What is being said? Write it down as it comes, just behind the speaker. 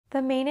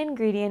The main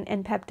ingredient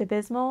in Pepto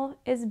Bismol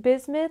is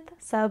bismuth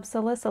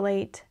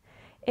subsalicylate.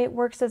 It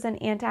works as an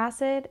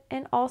antacid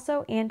and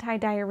also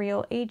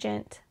antidiarrheal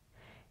agent.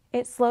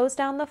 It slows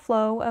down the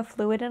flow of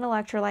fluid and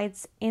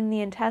electrolytes in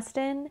the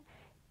intestine,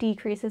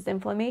 decreases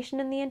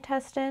inflammation in the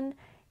intestine,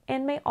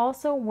 and may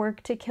also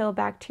work to kill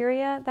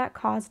bacteria that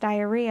cause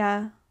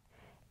diarrhea.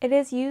 It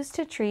is used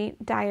to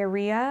treat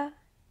diarrhea,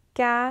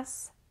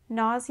 gas,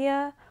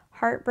 nausea,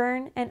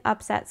 heartburn, and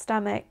upset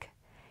stomach.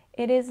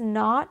 It is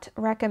not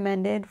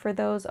recommended for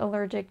those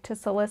allergic to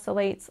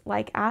salicylates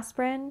like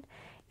aspirin,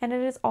 and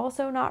it is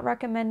also not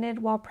recommended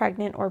while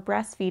pregnant or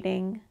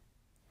breastfeeding.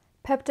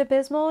 Pepto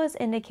Bismol is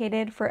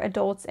indicated for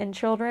adults and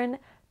children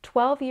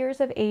 12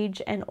 years of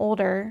age and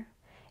older.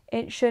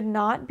 It should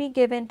not be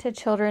given to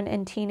children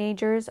and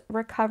teenagers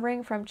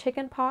recovering from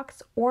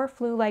chickenpox or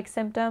flu-like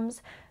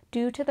symptoms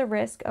due to the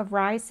risk of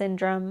Reye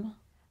syndrome.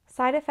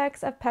 Side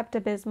effects of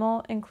Pepto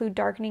Bismol include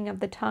darkening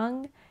of the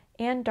tongue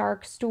and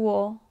dark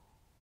stool.